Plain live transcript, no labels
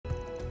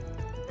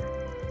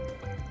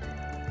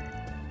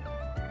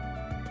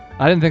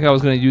I didn't think I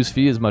was going to use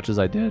Fee as much as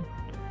I did.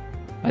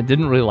 I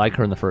didn't really like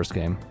her in the first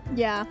game.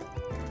 Yeah.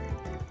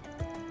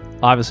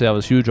 Obviously, I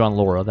was huge on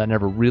Laura. That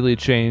never really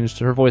changed.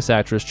 Her voice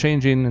actress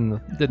changing and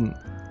didn't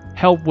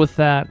help with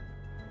that,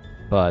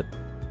 but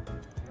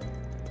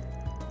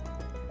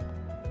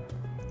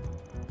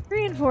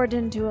 3 and 4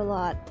 didn't do a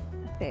lot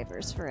of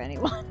favors for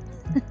anyone,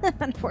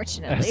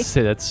 unfortunately. I'd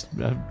say that's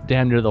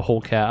damn near the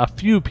whole cast. A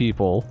few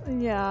people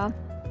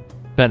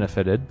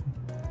benefited.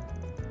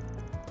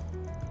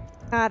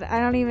 God, I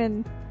don't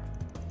even...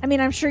 I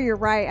mean, I'm sure you're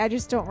right. I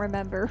just don't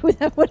remember who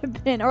that would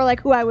have been, or like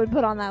who I would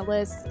put on that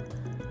list.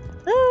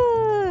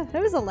 It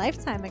was a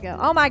lifetime ago.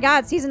 Oh my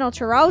God, seasonal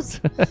churros.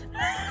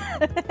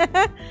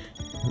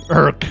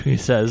 Irk, he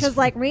says. Because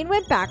like Rean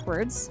went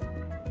backwards.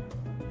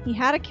 He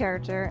had a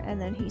character, and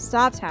then he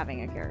stopped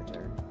having a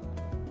character.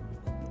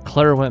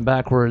 Claire went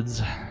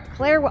backwards.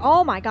 Claire,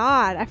 oh my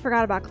God, I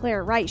forgot about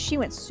Claire. Right, she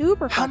went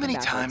super How fucking many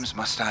backwards. times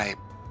must I...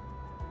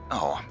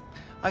 Oh,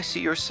 I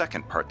see your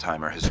second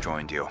part-timer has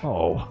joined you.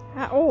 Oh.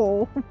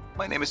 Oh.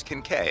 My name is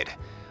Kincaid.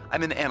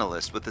 I'm an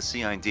analyst with the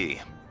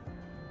CID.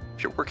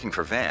 If you're working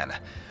for Van,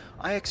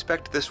 I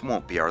expect this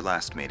won't be our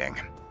last meeting.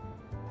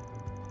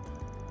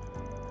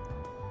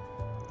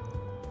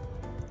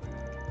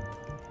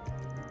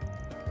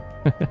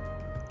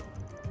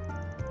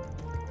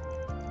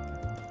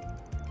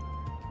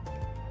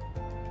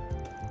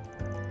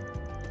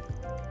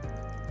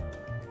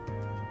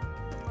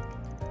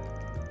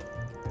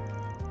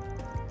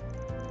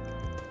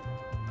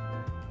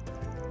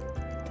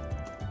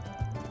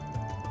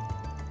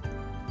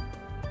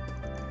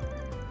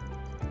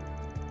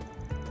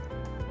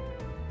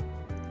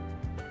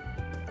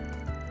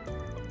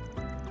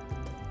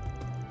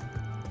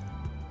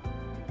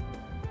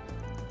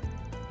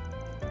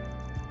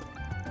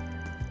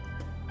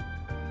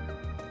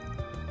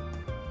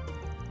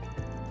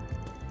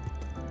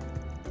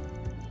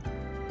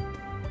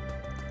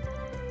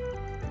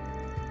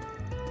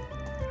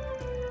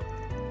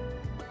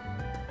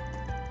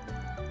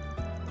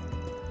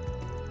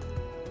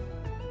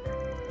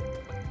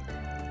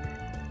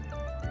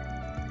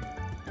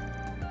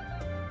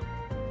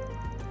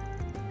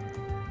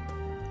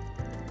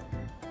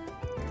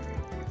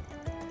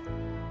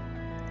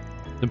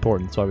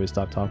 Important, that's why we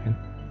stopped talking.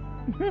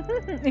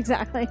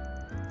 Exactly.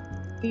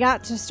 We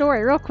got to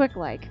story real quick,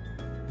 like.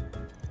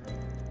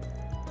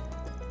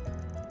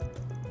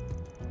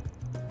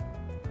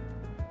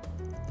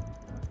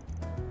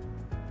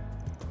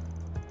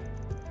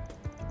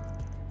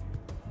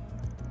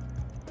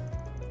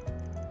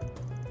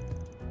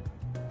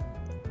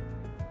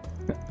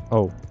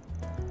 Oh.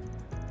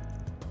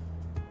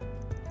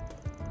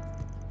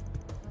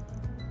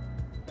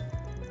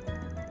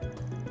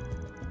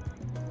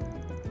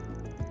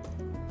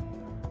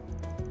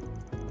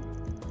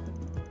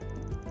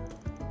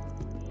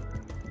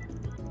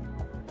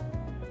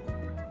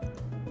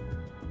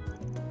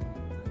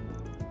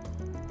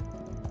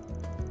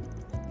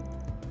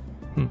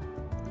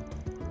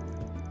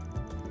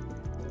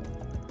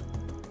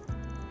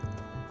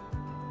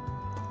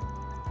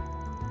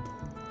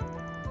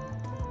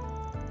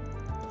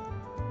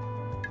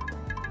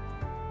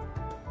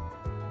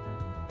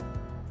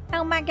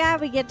 Oh my God,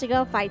 we get to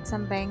go fight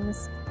some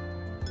things.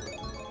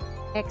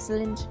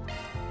 Excellent.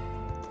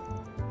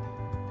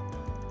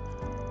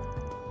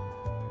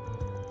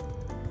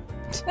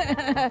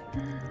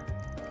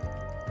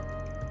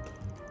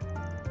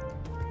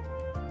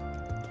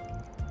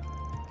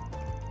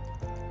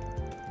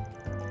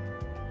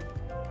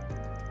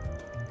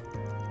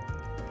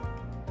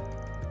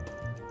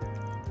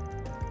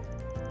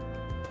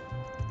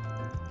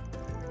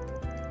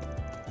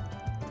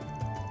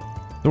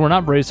 So we're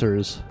not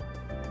bracers.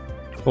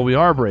 But we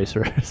are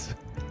bracers.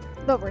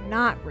 But we're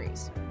not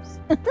bracers.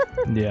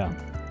 Yeah.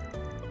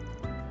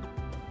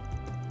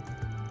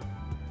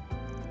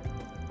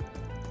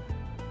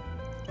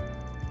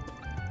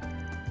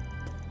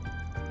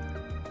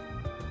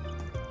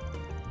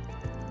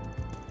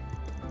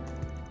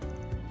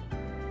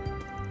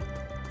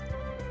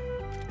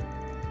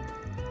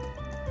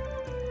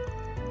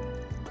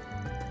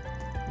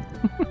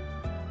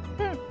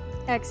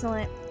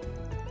 Excellent.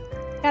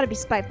 Gotta be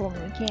spiteful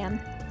when we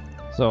can.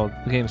 So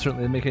the game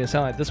certainly making it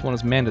sound like this one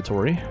is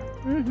mandatory.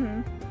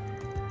 Mm-hmm.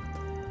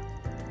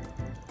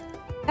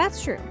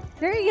 That's true.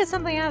 They're gonna get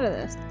something out of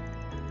this.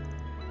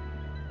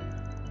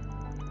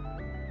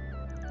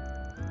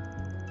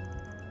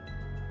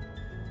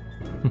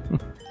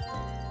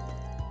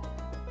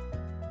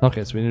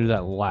 Okay, so we need to do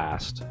that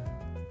last.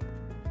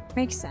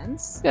 Makes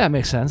sense. Yeah, it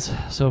makes sense.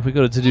 So if we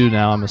go to do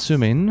now, I'm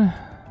assuming...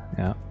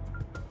 Yeah.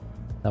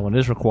 That one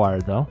is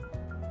required, though.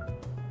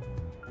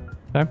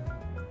 Okay.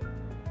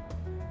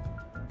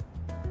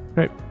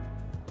 Great.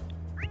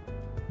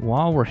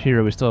 While we're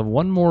here, we still have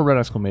one more red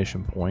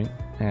exclamation point,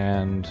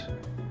 and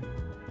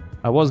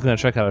I was going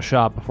to check out a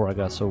shop before I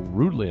got so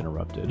rudely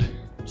interrupted.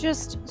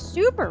 Just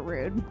super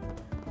rude.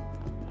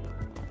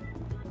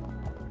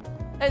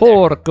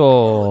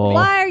 Porco!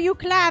 Why are you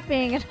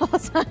clapping at all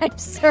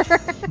times, sir?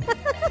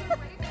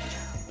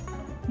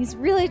 He's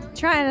really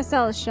trying to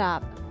sell a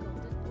shop.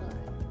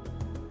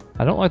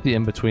 I don't like the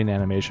in-between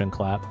animation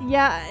clap.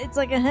 Yeah, it's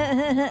like a.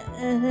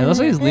 It looks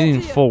like he's leaning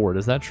forward.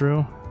 Is that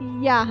true?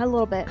 Yeah, a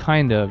little bit.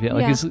 Kind of. Yeah.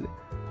 Like Yeah. he's.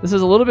 This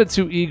is a little bit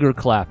too eager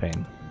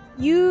clapping.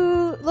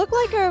 You look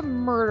like a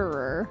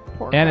murderer,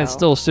 Porco. And it's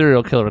still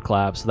serial killer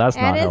clap, so that's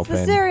and not it's helping.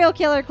 the serial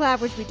killer clap,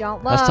 which we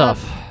don't love. That's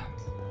tough.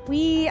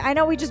 I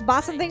know we just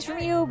bought some things from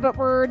you, but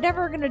we're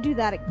never gonna do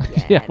that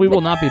again. Yeah, we will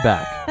not be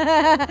back.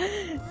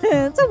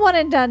 It's a one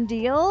and done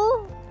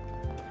deal.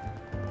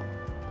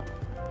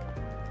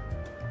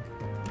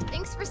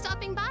 Thanks for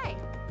stopping by.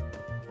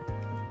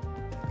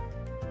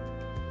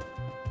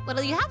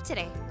 What'll you have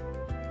today?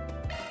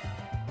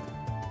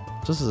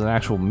 This is an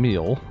actual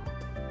meal.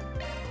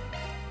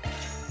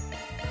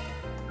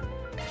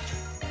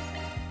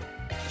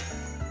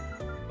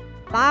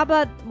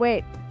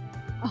 Wait.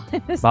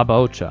 Baba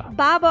Ocha.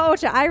 Baba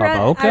Ocha. I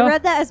Baba-ocha?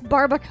 read that as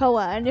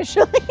barbacoa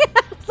initially.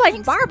 It's like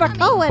Thanks for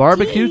barbacoa.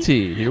 Barbecue tea.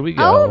 tea. Here we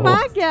go. Oh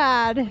my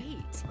god. Great.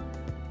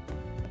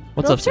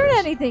 What's They'll upstairs? turn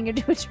anything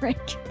into a drink.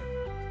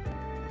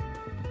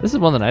 This is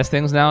one of the nice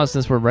things now, is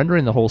since we're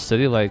rendering the whole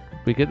city, like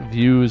we get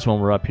views when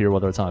we're up here,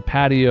 whether it's on a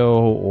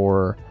patio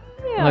or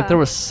Yeah. like there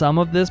was some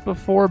of this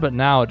before, but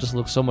now it just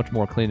looks so much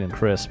more clean and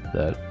crisp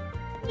that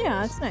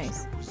Yeah, it's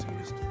nice.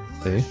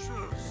 see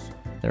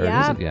there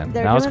yeah, it is again.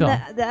 They're Now it's doing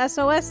gone. the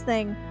SOS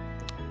thing.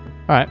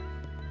 All right,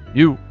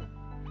 you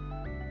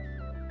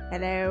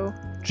Hello.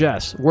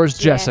 Jess. Where's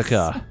Jess.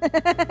 Jessica?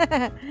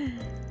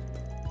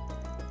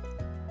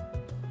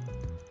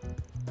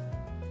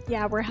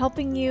 Yeah, we're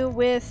helping you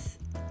with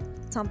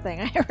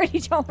something. I already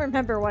don't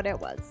remember what it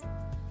was.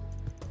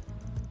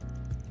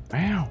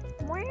 Wow.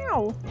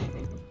 Wow.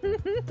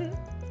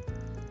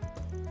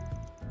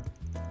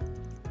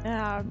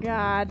 Oh,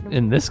 God.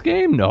 In this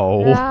game,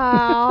 no.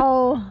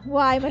 Oh,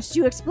 why must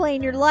you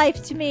explain your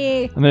life to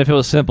me? I mean, if it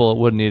was simple, it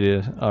wouldn't need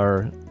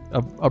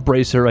a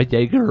bracer, a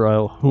Jaeger,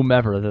 or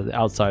whomever the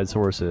outside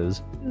source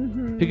is.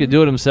 Mhm. If he could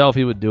do it himself,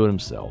 he would do it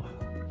himself.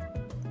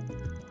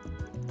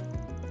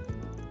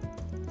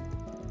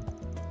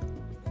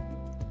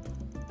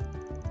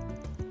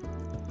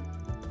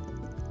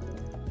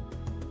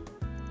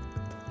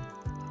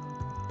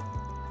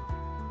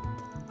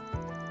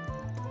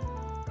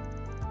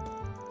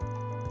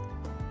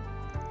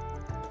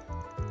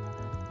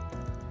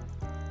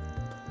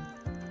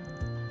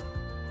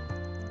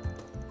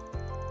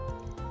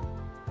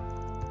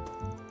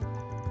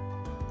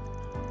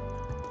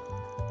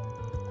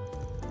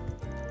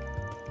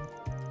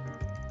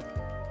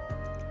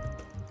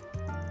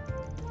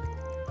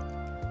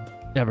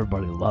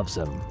 Everybody loves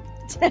him.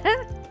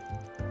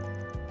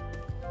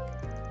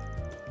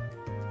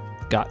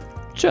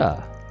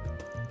 Gotcha.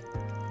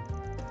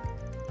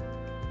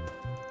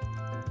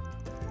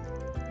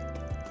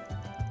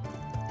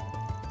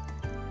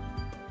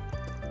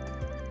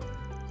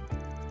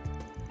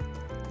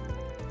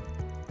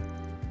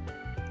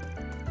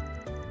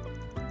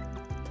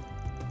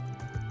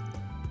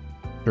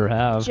 Sure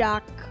have.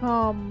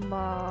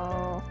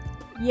 Giacomo.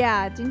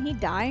 Yeah, didn't he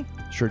die?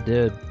 Sure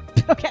did.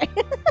 Okay.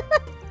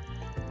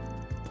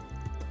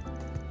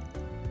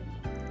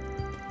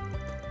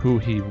 Who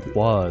he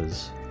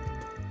was.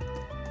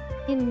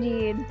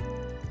 Indeed.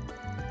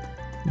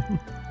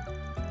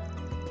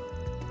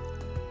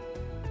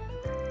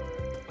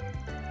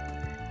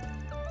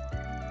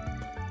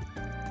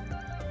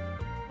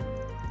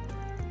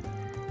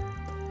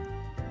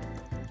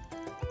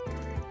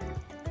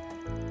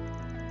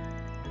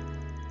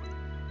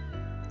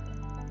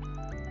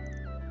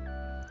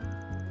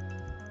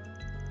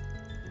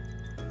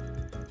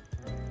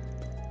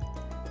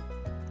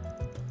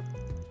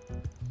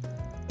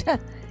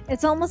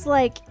 It's almost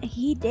like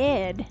he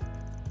did.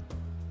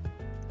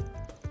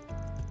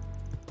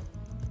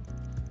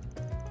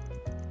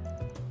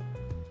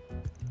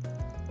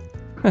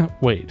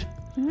 Wait.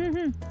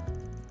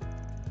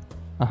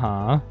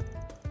 Uh-huh.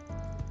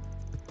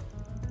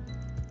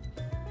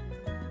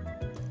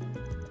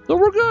 So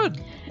we're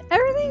good.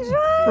 Everything's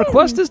fine.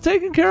 Request is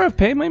taken care of.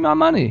 Pay me my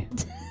money.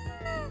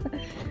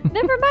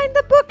 Never mind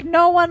the book.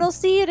 No one will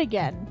see it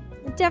again.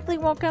 It definitely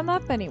won't come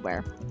up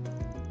anywhere.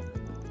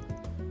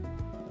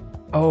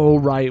 Oh,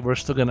 right. We're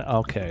still gonna...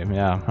 Okay,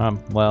 yeah.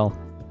 Well...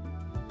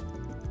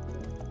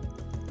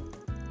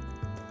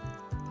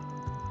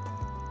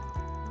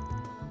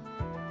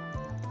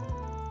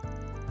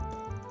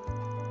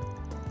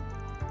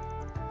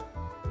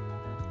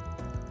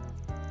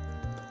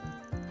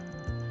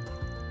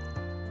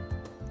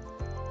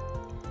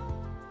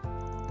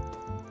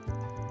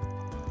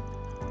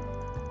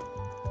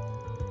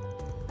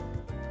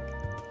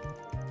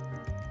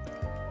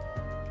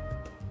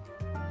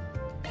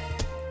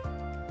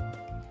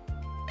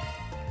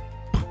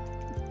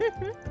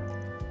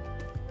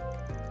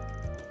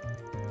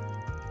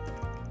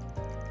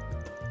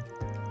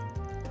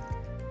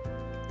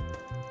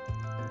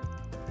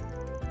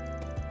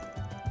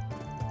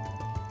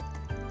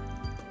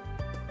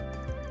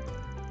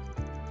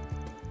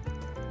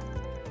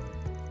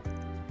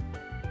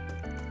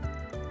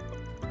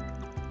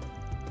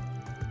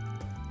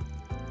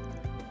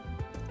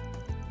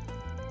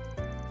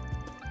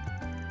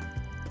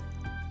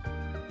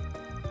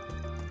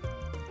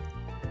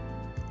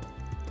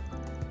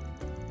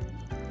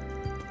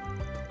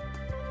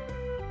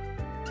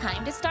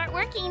 Time to start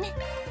working.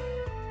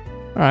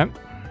 All right.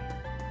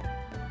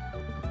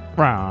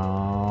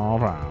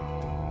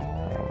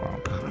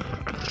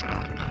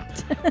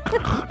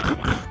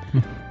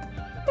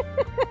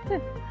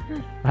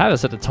 I had it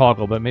set to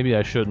toggle, but maybe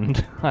I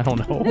shouldn't. I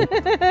don't know.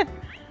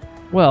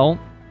 Well,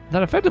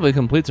 that effectively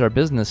completes our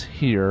business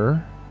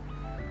here.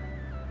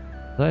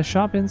 Did I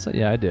shop inside?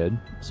 Yeah, I did.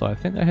 So I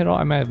think I hit all.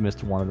 I may have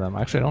missed one of them.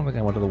 Actually, I don't think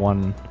I went to the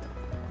one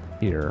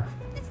here.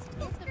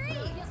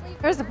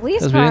 There's a police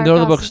car. Because we didn't go to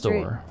the across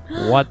street.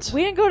 bookstore. What?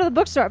 We didn't go to the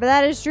bookstore, but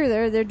that is true.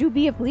 There do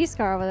be a police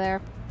car over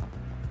there.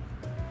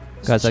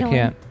 Guys, I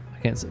can't.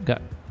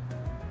 Got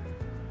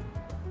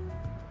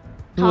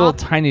a little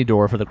tiny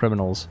door for the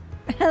criminals.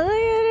 Look at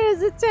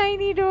it. It's a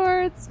tiny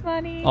door. It's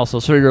funny. Also,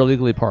 sir, you're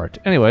illegally parked.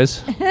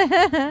 Anyways.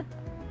 I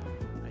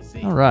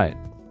see. All right.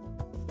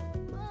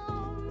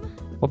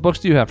 What books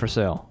do you have for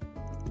sale?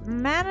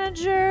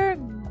 Manager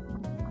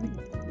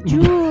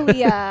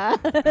Julia.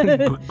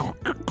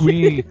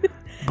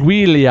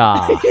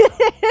 Guilia.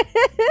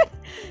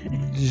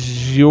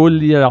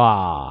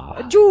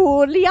 Julia.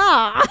 Julia.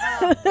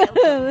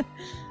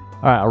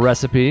 All right, a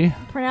recipe.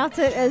 Pronounce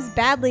it as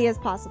badly as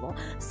possible.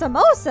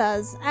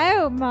 Samosas.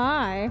 Oh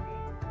my.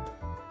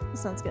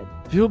 This sounds good.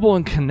 Viewable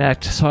and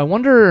connect. So I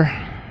wonder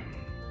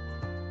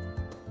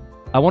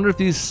if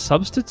these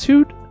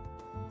substitute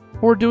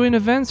for doing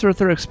events or if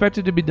they're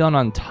expected to be done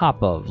on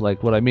top of.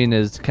 Like, what I mean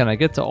is, can I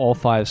get to all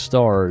 5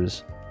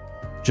 stars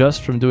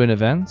just from doing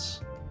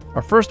events?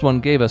 Our first one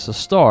gave us a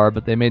star,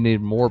 but they may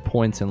need more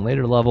points in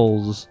later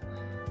levels.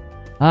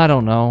 I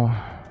don't know.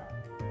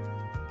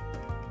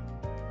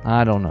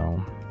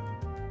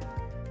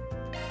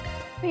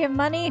 We have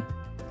money.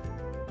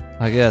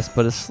 I guess,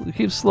 but it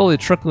keeps slowly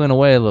trickling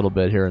away a little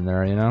bit here and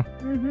there, you know?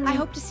 Mm-hmm. I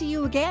hope to see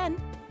you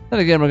again. Then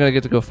again, we're going to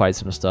get to go fight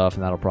some stuff,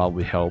 and that'll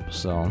probably help,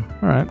 so...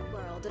 Alright.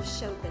 World of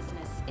show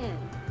business in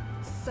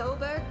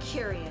Sober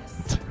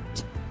Curious.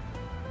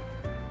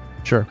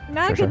 Sure.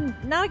 Not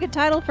a good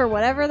title for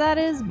whatever that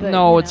is, but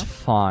No, you it's know.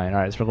 fine.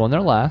 Alright, so we're going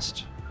there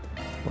last.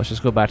 Let's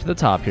just go back to the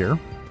top here.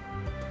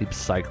 Keep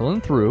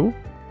cycling through.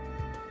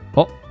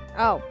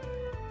 Oh.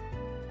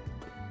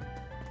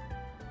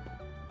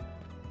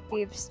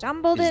 We've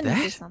stumbled Is into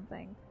that-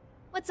 something.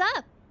 What's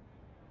up?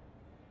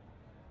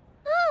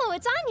 Oh,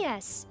 it's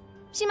Agnes.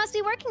 She must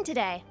be working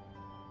today.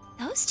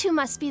 Those two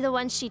must be the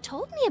ones she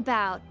told me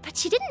about, but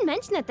she didn't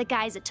mention that the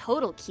guy's a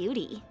total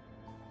cutie.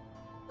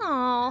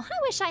 Oh, I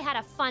wish I had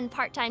a fun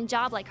part-time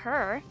job like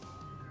her.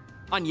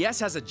 Agnes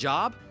has a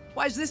job?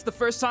 Why is this the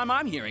first time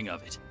I'm hearing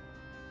of it?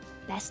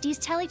 Besties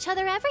tell each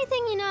other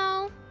everything, you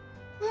know.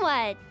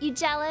 What, you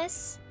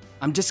jealous?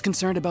 I'm just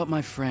concerned about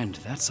my friend,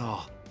 that's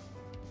all.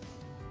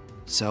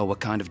 So, what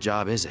kind of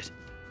job is it?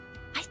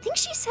 I think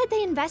she said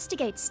they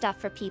investigate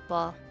stuff for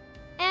people.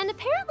 And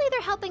apparently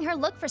they're helping her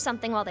look for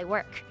something while they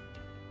work.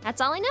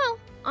 That's all I know,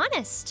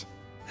 honest.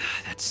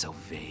 That's so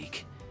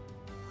vague.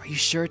 Are you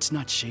sure it's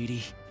not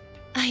shady?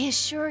 I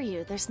assure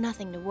you, there's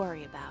nothing to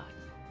worry about.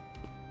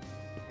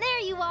 There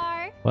you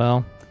are.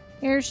 Well,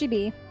 Here she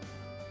be.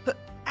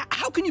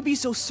 How can you be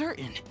so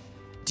certain?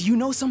 Do you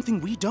know something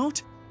we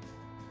don't?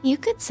 You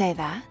could say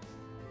that.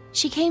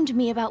 She came to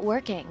me about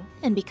working,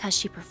 and because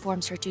she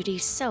performs her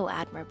duties so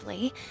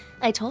admirably,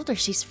 I told her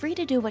she's free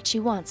to do what she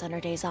wants on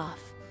her days off.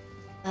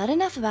 But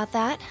enough about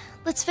that.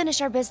 Let's finish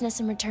our business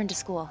and return to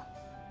school.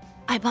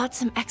 I bought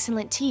some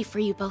excellent tea for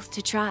you both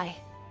to try.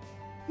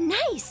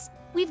 Nice!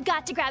 We've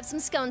got to grab some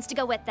scones to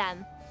go with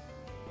them.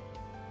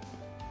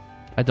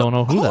 I don't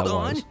know who Hold that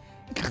on! was.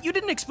 You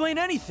didn't explain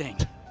anything!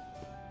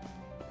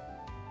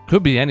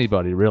 Could be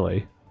anybody,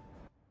 really.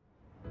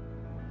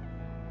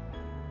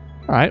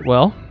 Alright,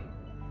 well.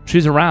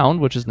 She's around,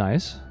 which is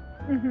nice.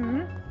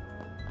 Mm-hmm.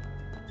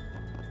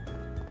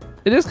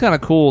 It is kind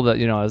of cool that,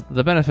 you know,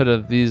 the benefit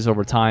of these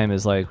over time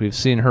is, like, we've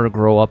seen her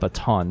grow up a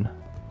ton.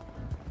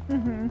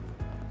 Mm-hmm.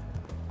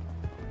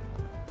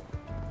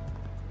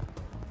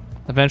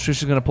 Eventually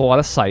she's going to pull out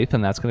a scythe,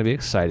 and that's going to be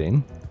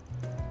exciting.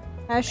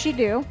 As she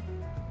do.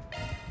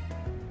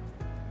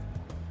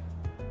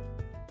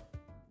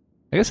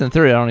 I guess in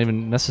theory I don't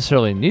even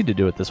necessarily need to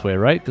do it this way,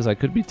 right? Because I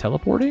could be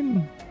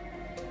teleporting?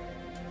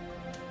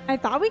 I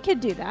thought we could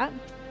do that.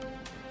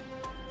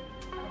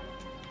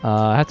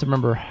 I have to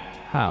remember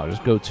how.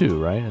 Just go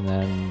to, right? And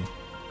then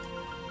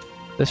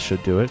this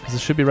should do it, because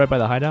this should be right by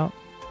the hideout.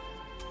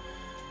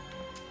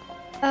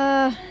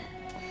 I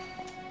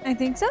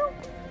think so.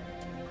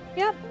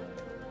 Yep.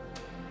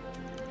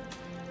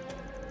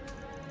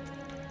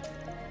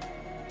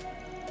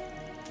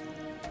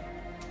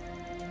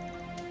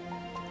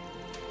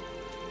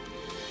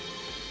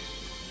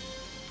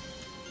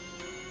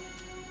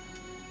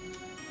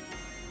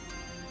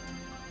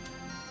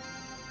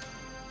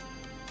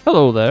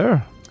 Hello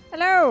there.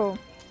 Hello.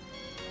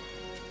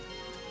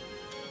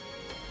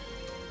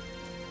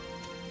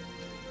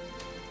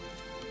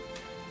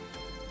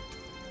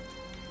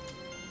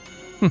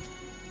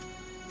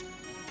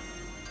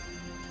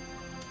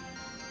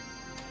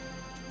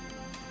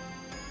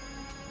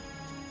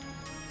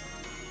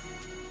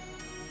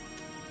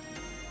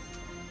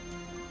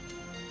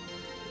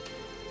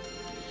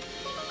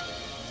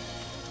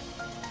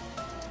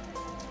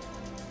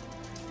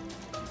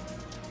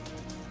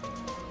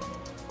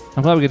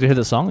 I'm glad we get to hear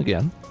the song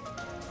again.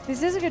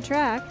 This is a good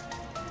track.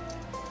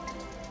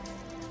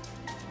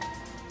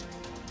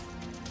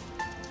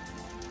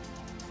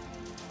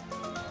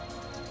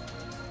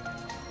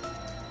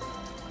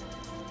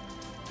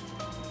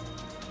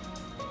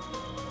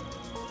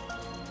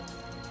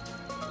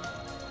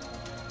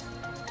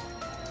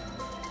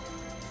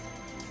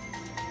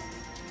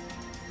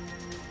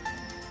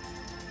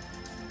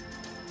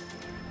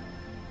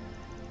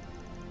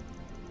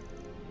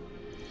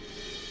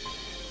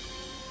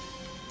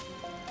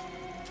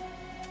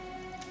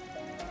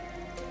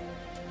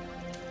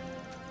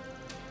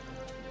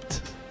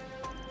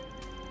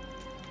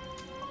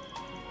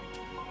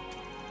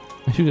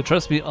 You can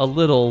trust me a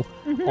little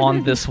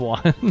on this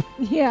one.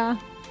 Yeah.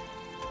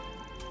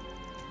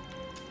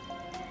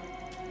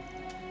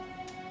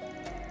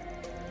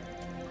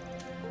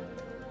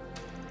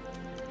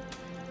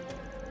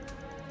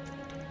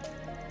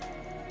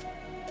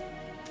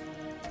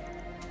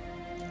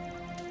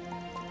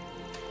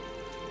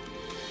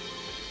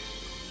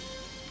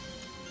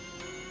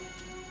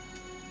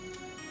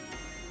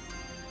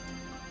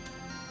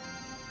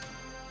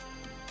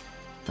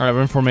 All right,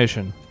 we're in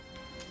formation.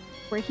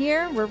 We're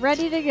here. We're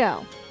ready to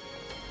go.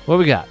 What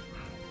we got?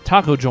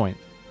 Taco joint.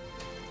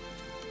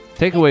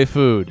 Takeaway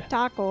food.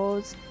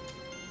 Tacos.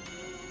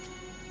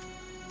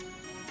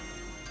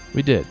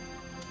 We did.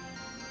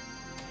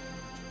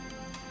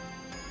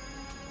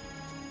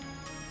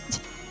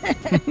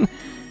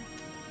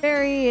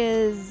 Barry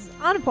is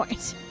on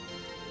point.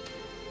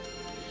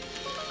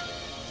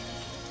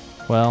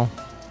 Well.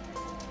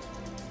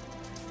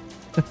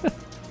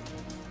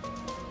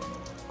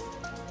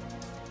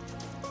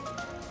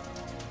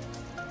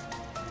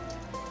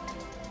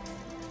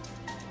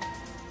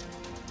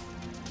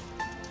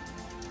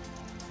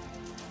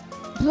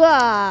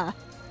 Blah.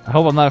 I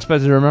hope I'm not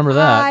expected to remember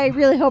that. I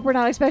really hope we're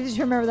not expected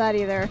to remember that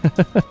either.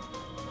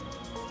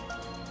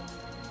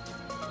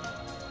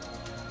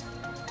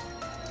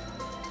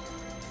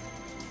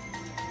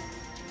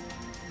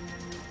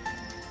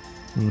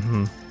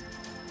 Mm-hmm.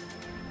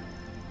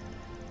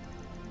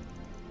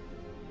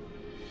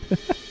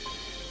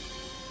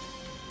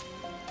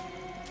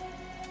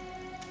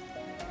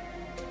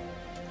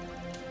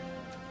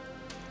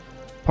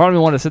 Part of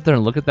me wanted to sit there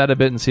and look at that a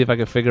bit and see if I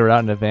could figure it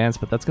out in advance,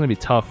 but that's going to be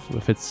tough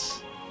if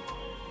it's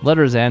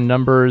letters and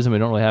numbers and we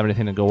don't really have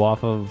anything to go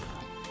off of.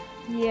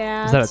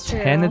 Yeah, Is that that's a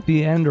 10 true. at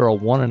the end or a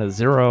 1 and a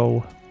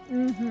 0?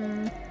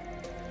 Mm-hmm.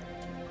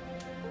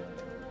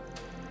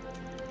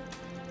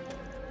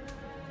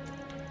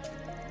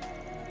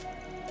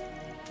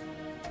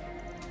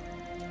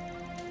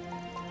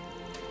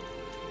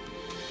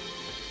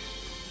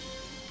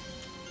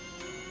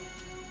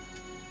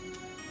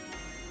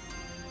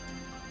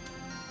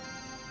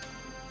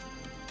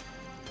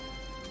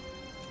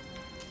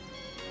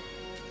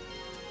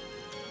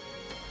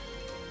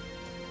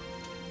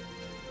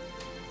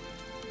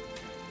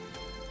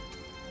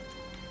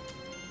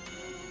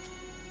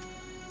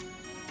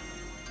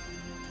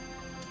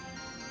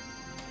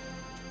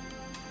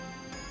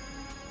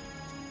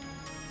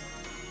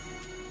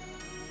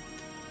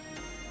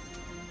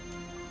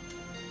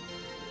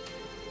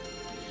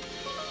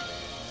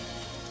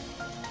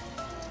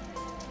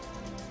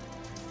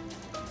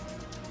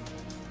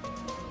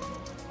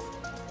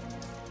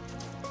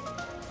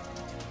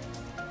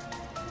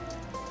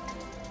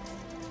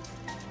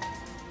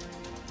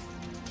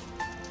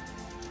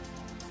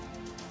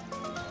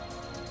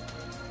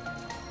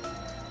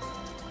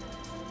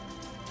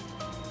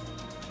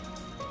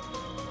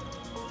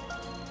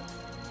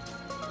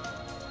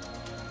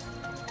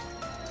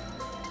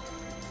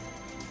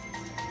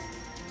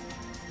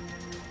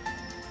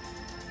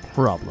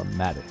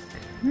 Problematic.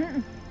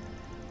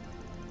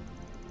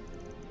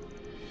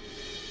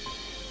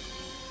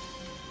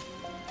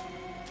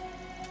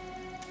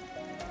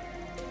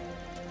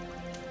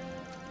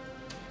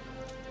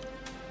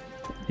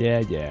 Yeah,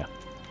 yeah.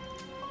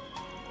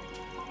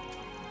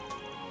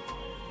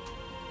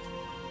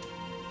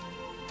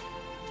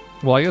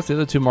 Well, I guess the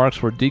other two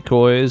marks were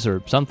decoys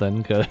or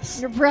something, because...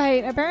 You're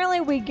right.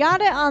 Apparently we got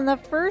it on the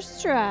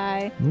first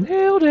try.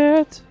 Nailed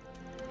it!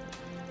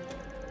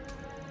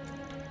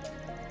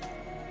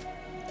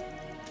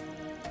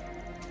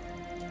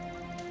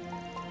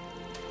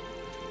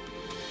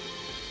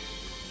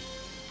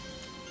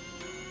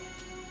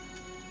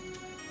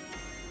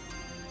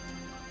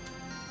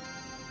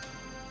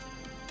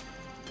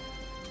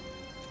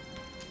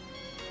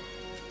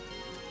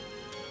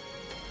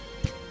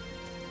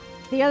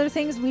 The other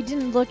things we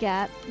didn't look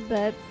at,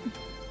 but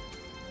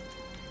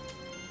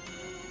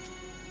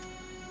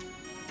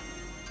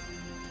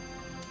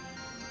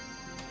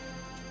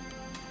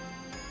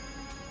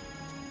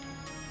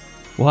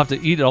We'll have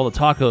to eat all the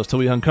tacos till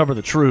we uncover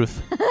the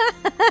truth.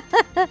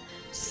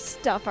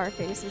 stuff our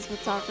faces with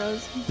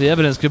tacos. The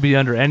evidence could be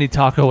under any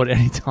taco at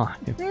any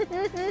time.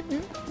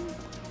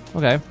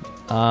 Okay.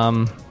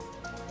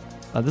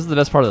 This is the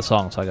best part of the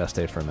song, so I gotta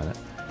stay for a minute.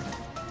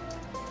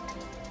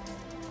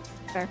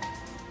 Fair.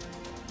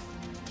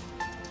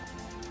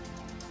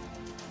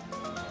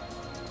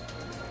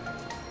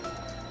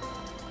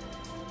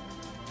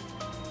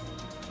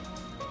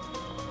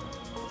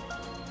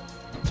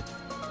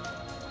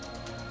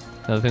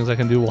 Other things I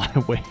can do while I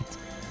wait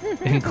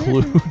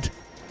include.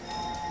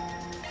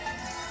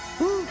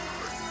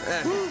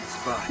 That hits the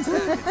spot.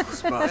 That hits the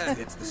spot. That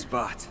hits the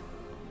spot.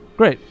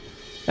 Great.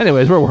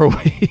 Anyways, where were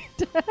we?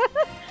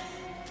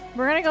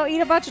 We're gonna go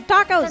eat a bunch of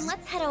tacos. Then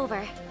let's head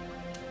over.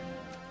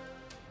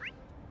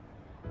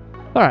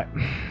 All right.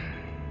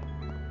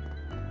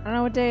 I don't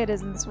know what day it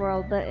is in this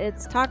world, but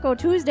it's Taco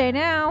Tuesday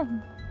now.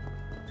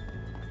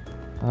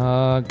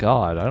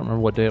 God, I don't remember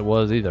what day it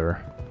was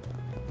either.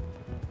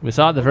 We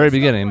saw it at the very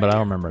beginning, but I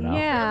don't remember now.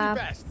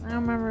 Yeah, I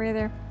don't remember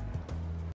either.